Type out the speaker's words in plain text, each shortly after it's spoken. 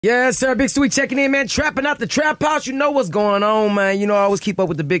Yes, sir. Big Sweet checking in, man. Trapping out the trap house. You know what's going on, man. You know, I always keep up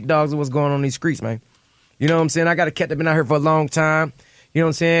with the big dogs and what's going on in these streets, man. You know what I'm saying? I got a cat that been out here for a long time. You know what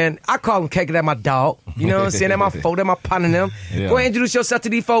I'm saying? I call him Cake, that my dog. You know what I'm saying? That my folk, that my partner them. Yeah. Go ahead and introduce yourself to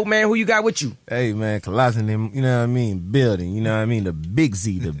these folk, man. Who you got with you? Hey, man, Kollous and them, you know what I mean? Building, you know what I mean? The Big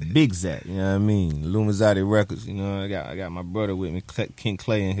Z, the Big Zat, you know what I mean? Lumizati Records, you know, I got my brother with me, King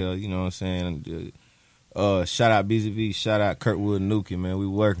Clay in here, you know what I'm saying? Shout out BZV, shout out Kurtwood Nuki, man. We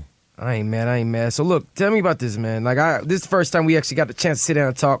working. I ain't mad. So look, tell me about this, man. Like, this is the first time we actually got the chance to sit down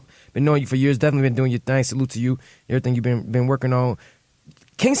and talk. Been knowing you for years, definitely been doing your thing. Salute to you, everything you've been working on.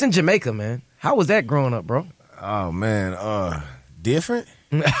 Kingston, Jamaica, man. How was that growing up, bro? Oh, man, different.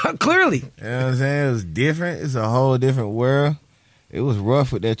 Clearly. You know what I'm saying? It was different. It's a whole different world. It was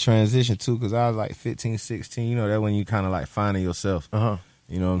rough with that transition, too, because I was like 15, 16. You know, that when you kind of like finding yourself. Uh-huh.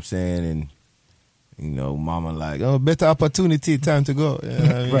 You know what I'm saying? And, you know, mama like, oh, better opportunity, time to go. You know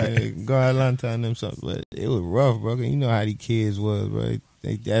what I mean? Right. Go Atlanta and them something. But it was rough, bro. You know how these kids was, bro.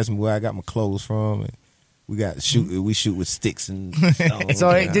 They asked me where I got my clothes from, and we shoot with sticks and stones.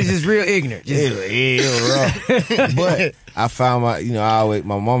 So this is real ignorant. It was rough. But I found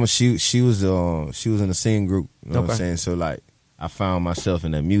my mama, she was in the singing group. You know what I'm saying? So like I found myself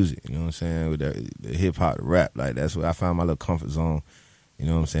in that music. You know what I'm saying? With the hip hop, the rap. Like that's where I found my little comfort zone. You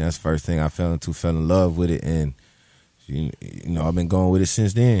know what I'm saying? That's the first thing I fell in love with it, and you know I've been going with it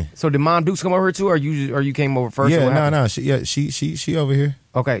since then. So did Mom Dukes come over here too, or you came over first? Yeah, no, she over here.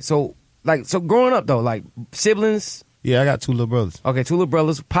 Okay, so growing up though, like siblings. Yeah, I got two little brothers. Okay, two little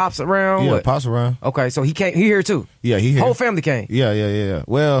brothers. Pops around. Yeah, what? Pops around. Okay, so he here too. Yeah, he here. Whole family came. Yeah.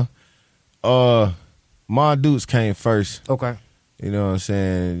 Well, Mom Dukes came first. Okay. You know what I'm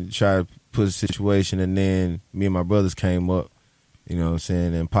saying? Try to put a situation, and then me and my brothers came up. You know what I'm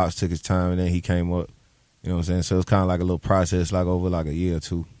saying? And Pops took his time, and then he came up. You know what I'm saying? So it's kind of like a little process, like over like a year or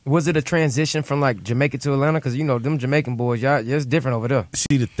two. Was it a transition from like Jamaica to Atlanta? Because, you know, them Jamaican boys, y'all, it's different over there.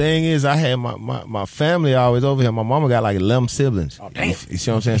 See, the thing is, I had my family always over here. My mama got like 11 siblings. Oh, damn. You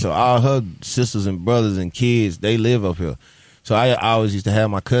see what I'm saying? So all her sisters and brothers and kids, they live up here. So I always used to have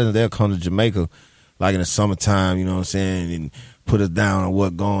my cousins, they'll come to Jamaica like in the summertime, you know what I'm saying, and put us down on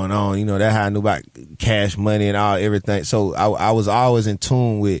what's going on. You know, that's how I knew about cash money and everything. So I was always in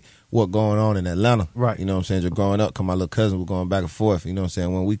tune with what going on in Atlanta. Right. You know what I'm saying? Just growing up, because my little cousins were going back and forth. You know what I'm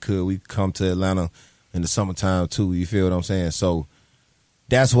saying? When we'd come to Atlanta in the summertime too. You feel what I'm saying? So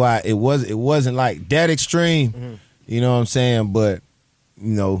that's why it wasn't like that extreme. Mm-hmm. You know what I'm saying? But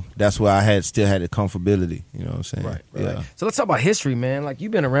you know, that's why I still had the comfortability. You know what I'm saying? Right. Yeah. So let's talk about history, man. Like,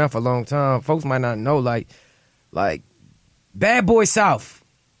 you've been around for a long time. Folks might not know, like Bad Boy South,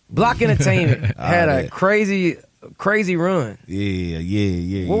 Block Entertainment had a crazy run.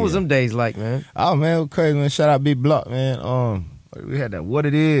 Yeah. What was them days like, man? Oh, man, it was crazy, man. Shout out Big Block, man. We had that What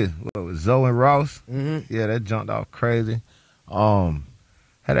It Is with Zoe and Ross. Mm-hmm. Yeah, that jumped off crazy. I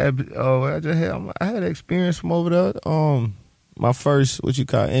had an experience from over there. My first,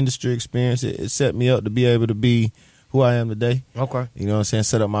 industry experience. It set me up to be able to be who I am today. Okay. You know what I'm saying?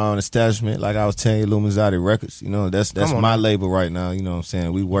 Set up my own establishment. Like I was telling you, Lumizati Records. You know, that's my label right now. You know what I'm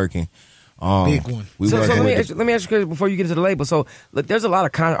saying? We working. Big one. So let me ask you before you get into the label. So look, there's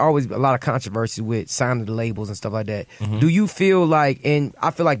always a lot of controversy with signing the labels and stuff like that. Mm-hmm. Do you feel like, and I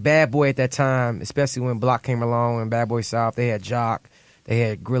feel like Bad Boy at that time, especially when Block came along and Bad Boy South, they had Jock, they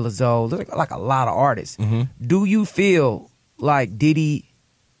had Gorilla Zoe, like a lot of artists. Mm-hmm. Do you feel like Diddy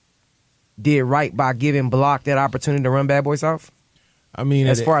did right by giving Block that opportunity to run Bad Boy South? I mean,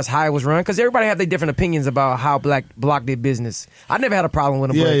 as far as how it was run, because everybody have their different opinions about how Block did business. I never had a problem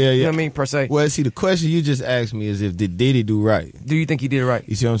with him. Yeah. You know what I mean, per se. Well, see, the question you just asked me is did Diddy do right? Do you think he did it right?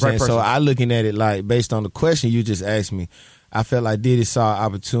 You see what I'm saying? So I looking at it like based on the question you just asked me, I felt like Diddy saw an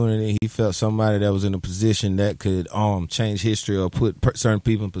opportunity. He felt somebody that was in a position that could change history or put certain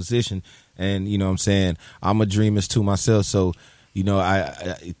people in position. And you know what I'm saying? I'm a dreamer too myself, so. You know,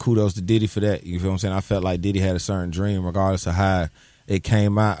 I kudos to Diddy for that. You feel what I'm saying? I felt like Diddy had a certain dream, regardless of how it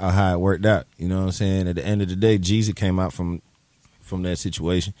came out or how it worked out. You know what I'm saying? At the end of the day, Jeezy came out from that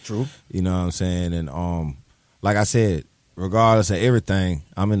situation. True. You know what I'm saying? And like I said, regardless of everything,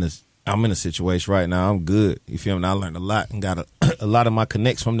 I'm in a situation right now. I'm good. You feel me? I learned a lot and got a lot of my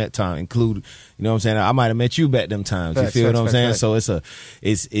connects from that time, included. You know what I'm saying? I might have met you back them times. You feel what I'm saying? So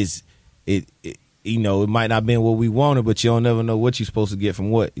it's you know, it might not have been what we wanted, but you don't never know what you're supposed to get from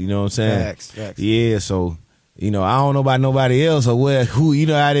what. You know what I'm saying? Facts. Yeah, so I don't know about nobody else or who,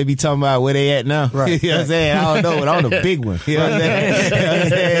 how they be talking about where they at now. Right. You know what I'm saying? I don't know, but I'm the big one. You know what I'm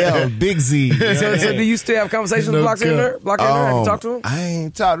saying? Big Z. So do you still have conversations with Block in there? Block in there? Have you talked to him? I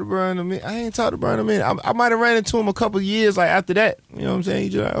ain't talked to Brian in a minute. I might have ran into him a couple of years like after that. You know what I'm saying?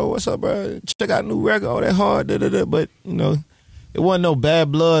 He's just like, oh, what's up, bro? Check out new record. Oh, that hard. But, it wasn't no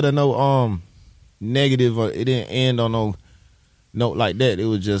bad blood or no negative, or it didn't end on no note like that. It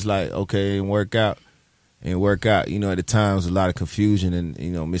was just like, okay, it didn't work out. At the time, there was a lot of confusion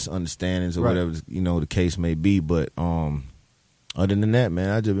and, misunderstandings or whatever, the case may be. But other than that, man,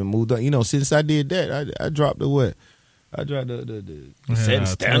 I just been moved on. Since I did that, I dropped the what? I dropped the setting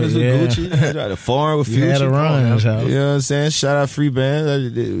standards with Gucci. I dropped the foreign with Future. You had a run. You know what I'm saying? Shout out Free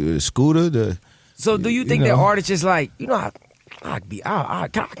Band, Scooter. So do you think that artists just like, I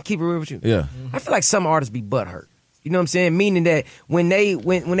can keep it real with you? Yeah. I feel like some artists be butthurt. You know what I'm saying? Meaning that when they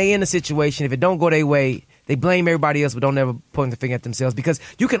in a situation, if it don't go their way, they blame everybody else, but don't ever point the finger at themselves, because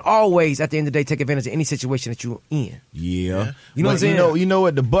you can always, at the end of the day, take advantage of any situation that you're in. Yeah. You know what I'm saying? You know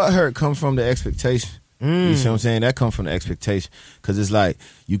what? The butthurt comes from the expectation. You see what I'm saying? That comes from the expectation, because it's like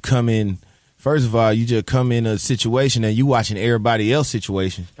you come in. First of all, you just come in a situation and you watching everybody else's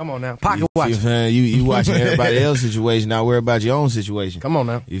situation. Come on now. Pocket watch. You watching everybody else's situation, not worry about your own situation. Come on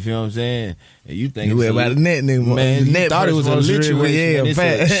now. You feel what I'm saying? And you think you worry about the net anymore. Man, you thought it was a situation. Yeah,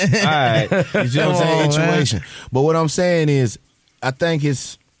 fact. All right. You see what I'm saying? Situation. Man. But what I'm saying is, I think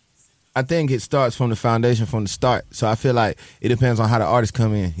it starts from the foundation from the start. So I feel like it depends on how the artists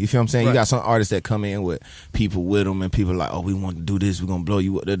come in. You feel what I'm saying? Right. You got some artists that come in with people with them, and people are like, oh, we want to do this, we're going to blow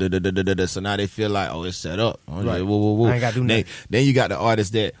you up. So now they feel like, oh, it's set up. Right. Like, whoa. I ain't got to do nothing. Then you got the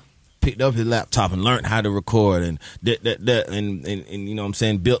artists that picked up his laptop and learned how to record and and you know what I'm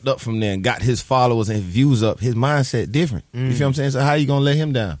saying, built up from there and got his followers and his views up. His mindset different. You feel what I'm saying? So how you going to let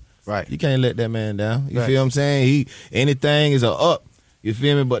him down? Right. You can't let that man down. You feel what I'm saying? Anything is a up. You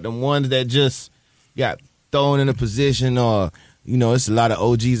feel me? But the ones that just got thrown in a position, or it's a lot of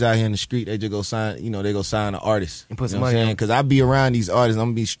OGs out here in the street. They just go sign. They go sign an artist and put some money. Because I be around these artists. I'm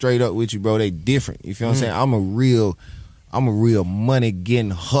gonna be straight up with you, bro. They different. You feel what I'm saying? I'm a real money getting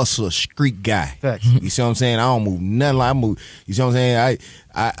hustler street guy. Facts. You see what I'm saying? I don't move nothing like I move. You see what I'm saying?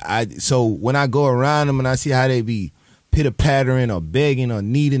 I so when I go around them and I see how they be pitter-pattering or begging or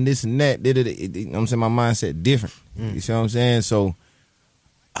needing this and that, you know what I'm saying, my mindset different. You see what I'm saying? So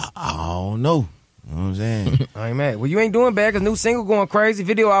I don't know. You know what I'm saying? I ain't mad. Well, you ain't doing bad, because new single going crazy.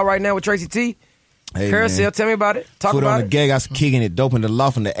 Video out right now with Tracy T. Hey, Carousel, man. Tell me about it. Talk Foot about on it. the gag, I was kicking it. Dope in the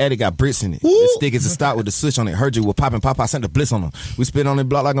loft in the attic, got bricks in it. The stick is a stop with the switch on it. Heard you with popping pop, I sent the bliss on them. We spin on the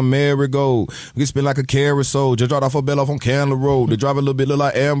block like a merry-go. We spin like a carousel. Just dropped off a bell off on Candler Road. The driver a little bit look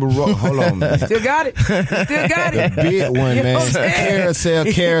like Amber Road. Hold on, man. Still got it. The big one, man. Carousel.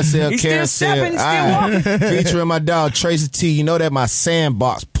 He's still stepping, he's still walking. Featuring my dog Tracy T. You know that my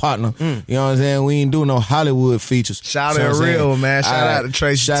sandbox partner. You know what I'm saying? We ain't doing no Hollywood features. Shout out real, man. Shout out to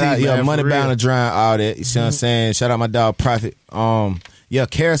Tracy T. Shout out, man, Money Bound to Drown, all that. You see what I'm saying? Shout out my dog Prophet.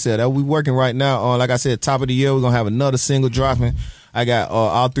 Carousel, that we working right now. Like I said, top of the year, we're gonna have another single dropping. I got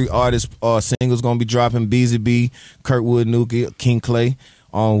all three artists singles gonna be dropping: Beezy B, Kurtwood Nuki, King Clay.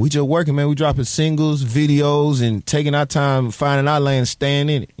 We just working, man. We dropping singles, videos, and taking our time, finding our lane, staying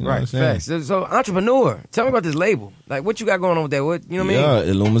in it. You know what I'm saying? Facts. So entrepreneur, tell me about this label. Like, what you got going on with that? What, you know what I mean?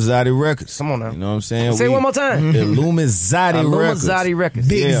 Yeah, Illumizati Records. Come on now. You know what I'm saying? Say it one more time. Illumizati Records.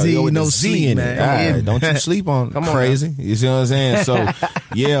 Big Z, with no the Z sleep, in man. it. All right, don't you sleep on Come on crazy. now. You see what I'm saying? So,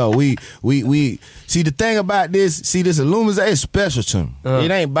 yeah, we see the thing about this Illumizati is special to me.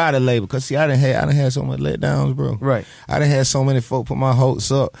 It ain't by the label, because see, I done had so much letdowns, bro. Right. I done had so many folk put my hopes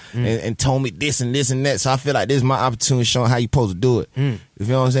up and told me this and this and that. So I feel like this is my opportunity showing how you supposed to do it. You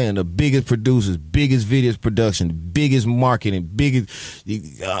feel what I'm saying? The biggest producers, biggest videos production, biggest marketing, biggest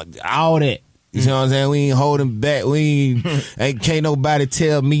all that. You see what I'm saying? We ain't holding back. We can't nobody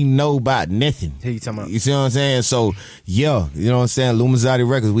tell me no about nothing. Who you talking about? You see what I'm saying? So yeah, you know what I'm saying? Illumizati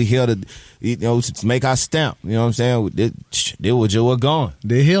Records, we here to make our stamp. You know what I'm saying? They were just gone.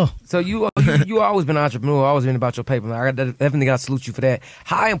 They here. So you always been an entrepreneur, always been about your paper. I definitely got to salute you for that.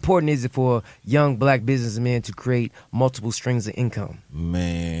 How important is it for young black businessmen to create multiple streams of income?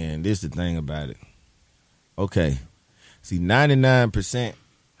 Man, this is the thing about it. Okay, see, 99%.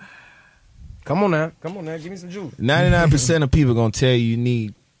 Come on now, give me some juice. 99% of people gonna tell you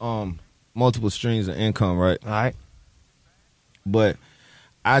need multiple streams of income, right? All right. But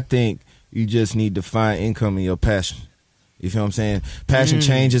I think you just need to find income in your passion. You feel what I'm saying? Passion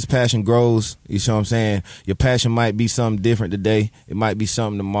changes, passion grows. You feel what I'm saying? Your passion might be something different today. It might be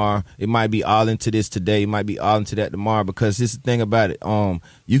something tomorrow. It might be all into this today. It might be all into that tomorrow, because this is the thing about it.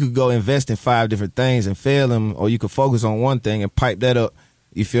 You could go invest in 5 different things and fail them, or you could focus on one thing and pipe that up.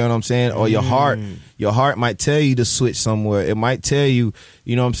 You feel what I'm saying? Or your heart might tell you to switch somewhere. It might tell you,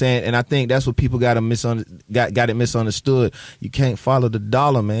 you know what I'm saying? And I think that's what people got it misunderstood. You can't follow the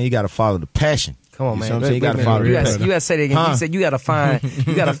dollar, man. You got to follow the passion. Come on, man. You know what I'm saying? You got to follow the passion. You got to say that again. You said you got to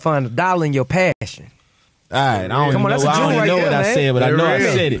find the dollar in your passion. All right, I don't know what I said, but I know I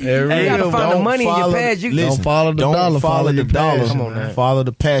said it. You got to find the money in your passion. Don't follow the dollar. Follow the dollar. Come on, man. Follow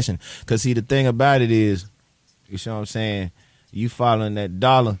the passion. Because, see, the thing about it is, you see what I'm saying? You following that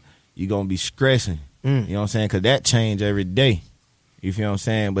dollar, you going to be stressing. You know what I'm saying? Because that change every day. You feel what I'm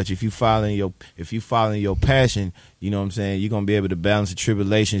saying? But if you following your passion, you know what I'm saying, you're going to be able to balance the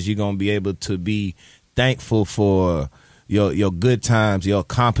tribulations. You're going to be able to be thankful for your good times, your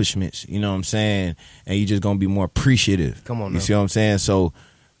accomplishments, you know what I'm saying? And you're just going to be more appreciative. Come on now. You see what I'm saying? So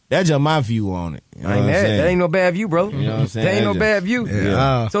that's just my view on it. You know what I'm saying? That ain't no bad view, bro. You know what I'm saying? That ain't no bad view.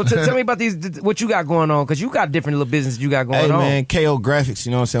 Yeah. So tell me about what you got going on, because you got different little businesses you got going on. Hey, man, KO Graphics,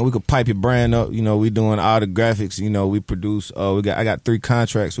 you know what I'm saying? We could pipe your brand up. You know, we doing all the graphics. You know, we produce, I got 3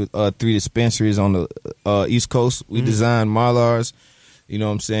 contracts with 3 dispensaries on the East Coast. We design Mylars, you know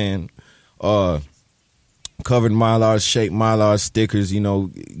what I'm saying? Covered Mylars, shaped Mylars, stickers, you know,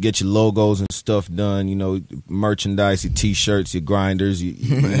 get your logos and stuff done, you know, merchandise, your T-shirts, your grinders, you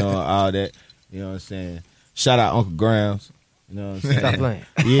know, all that. You know what I'm saying? Shout out Uncle Grams. You know what I'm saying? Stop playing.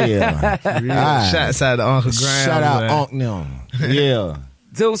 Yeah. Shouts out to Uncle Grams. Shout out Uncle them. Yeah.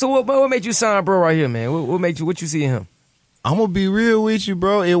 So what made you sign bro right here, man? What you see in him? I'm gonna be real with you,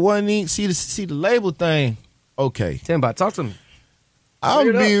 bro. It wasn't even see the label thing. Okay. Tell me about it. Talk to me.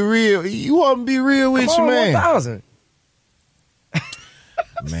 I'm be real. You want to be real with you, man? 1,000.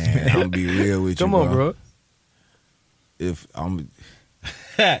 Man, I'm gonna be real with you, Come on, bro. If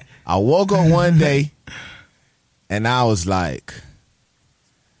I woke up one day and I was like,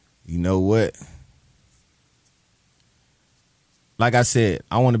 you know what? Like I said,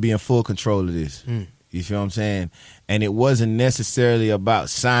 I want to be in full control of this. You feel what I'm saying? And it wasn't necessarily about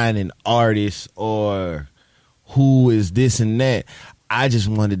signing artists or who is this and that. I just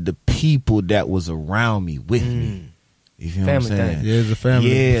wanted the people that was around me with me. You feel what I'm saying? Yeah, it's a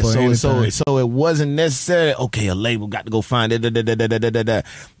family. Yeah, so it wasn't necessarily, okay, a label got to go find it.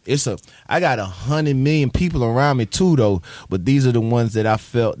 I got 100 million people around me too, though. But these are the ones that I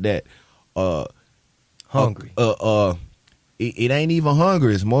felt that hungry. It ain't even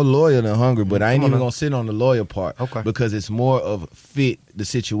hungry. It's more loyal than hungry. But I ain't even gonna sit on the loyal part, because it's more of fit the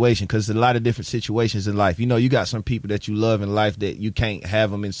situation. Because there's a lot of different situations in life. You know, you got some people that you love in life that you can't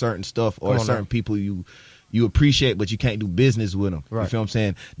have them in certain stuff, or certain people you appreciate, but you can't do business with them. Right. You feel what I'm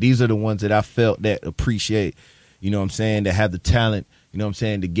saying? These are the ones that I felt that appreciate, you know what I'm saying, that have the talent, you know what I'm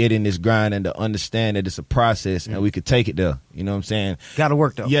saying, to get in this grind and to understand that it's a process and we could take it there. You know what I'm saying? Got to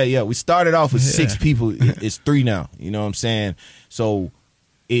work, though. Yeah. We started off with 6 people. It's 3 now. You know what I'm saying? So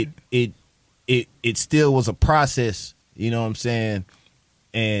it still was a process, you know what I'm saying?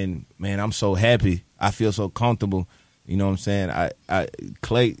 And, man, I'm so happy. I feel so comfortable. You know what I'm saying? I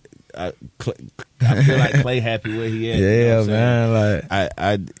feel like Clay happy where he at. Yeah, you know man.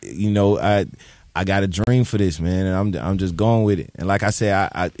 Like I got a dream for this, man, and I'm just going with it. And like I said,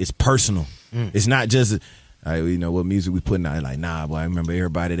 it's personal. It's not just you know what music we putting out. Like, nah, boy, I remember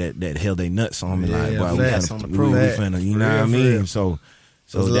everybody that held their nuts on me. Like, boy, we finna, you know what I mean? So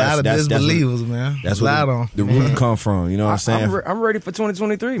there's a lot of disbelievers, man. That's where the root come from. You know what I'm saying? I'm ready for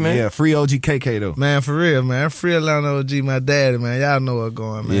 2023, man. Yeah, free OG KK though. Man, for real, man. Free Atlanta OG, my daddy, man. Y'all know what's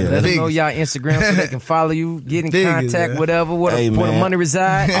going, man. Yeah. Let them know y'all Instagram so they can follow you, get in contact, whatever, where the money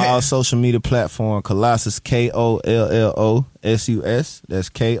reside. All social media platform, Kollous, KOLLOSUS. That's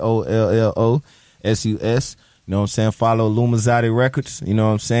KOLLOSUS. You know what I'm saying? Follow Lumazati Records. You know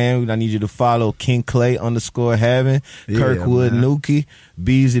what I'm saying? I need you to follow King Clay _Having, Kirkwood Nuki,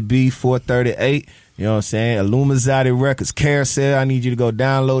 Beezy B 438. You know what I'm saying? Lumazati Records Carousel. I need you to go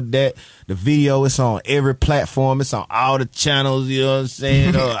download that. The video, it's on every platform. It's on all the channels. You know what I'm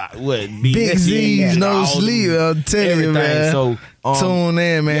saying? Big Z's, no sleep. I'm telling you, man. So tune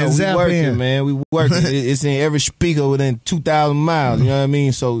in, man. We working, man. We working. It's in every speaker within 2,000 miles. You know what I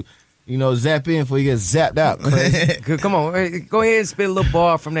mean? So zap in before you get zapped out. Come on, go ahead and spit a little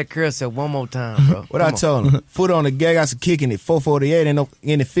bar from that carousel one more time, bro. What I told him? Foot on the gas, got some kicking it. 448 ain't no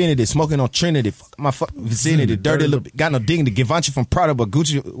Infinity, smoking on Trinity. Fuck my vicinity, dirty little. Got no dignity. Givenchy from Prada, but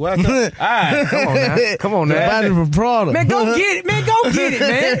Gucci. What? All right, come on now. Givenchy from Prada. Man, go get it,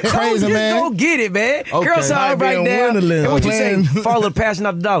 man. Crazy, man. Go get it, man. Okay. Carousel right now. And what you say? Follow the passion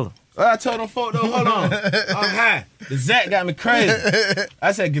of the dollar. I told them folk though, hold on. I'm high. The Zach got me crazy.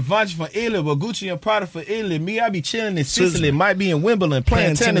 I said Givenchy from Italy, but Gucci and Prada for Italy. Me, I be chilling in Sicily, might be in Wimbledon,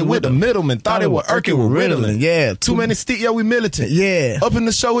 playing tennis with the middleman. Thought it was Urkel with Ritalin. Yeah. Too many stick, we militant. Yeah. Up in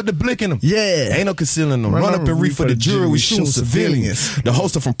the show with the blick in them. Yeah. Ain't no concealing them. Run up and reef for the jury, we shooting civilians. The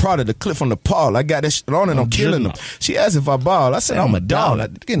hoster from Prada, the clip from the Paul. I got that shit on and I'm killing them. She asked if I ball. I said, I'm a dog. I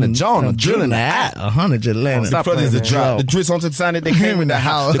getting the jaw, I'm drilling the eye. 100 Atlanta. The brothers the drop. The drits onto the sign that they came in the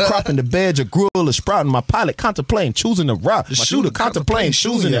house. The crop and the badge, a grill, a sprouting. My pilot contemplating choosing the rock. My shooter contemplating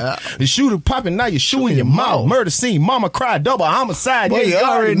choosing it. The shooter popping, now you're shooting your mouth. Murder scene, mama cried, double homicide. Boy, you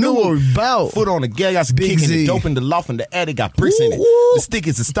already knew what we about. Foot on the gas, got some kicking it. Dope in the loft and the attic got bricks in it. The stick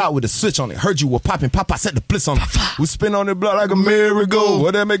is a start with a switch on it. Heard you were popping, pop, I set the blitz on it. We spin on the block like a merry-go.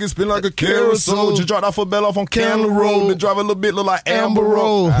 What that make it spin like a carousel? Just dropped off a bell off on Candle Road. Then drive a little bit, look like Amber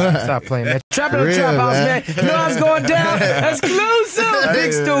Road. Stop playing, man. Trap in the trap house, man. You know what's going down? Exclusive.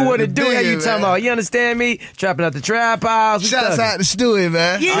 Big Stu, what it do? How you talking about? You understand me? Trapping out the trap house. Shouts out to Stewie,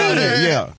 man. Yeah.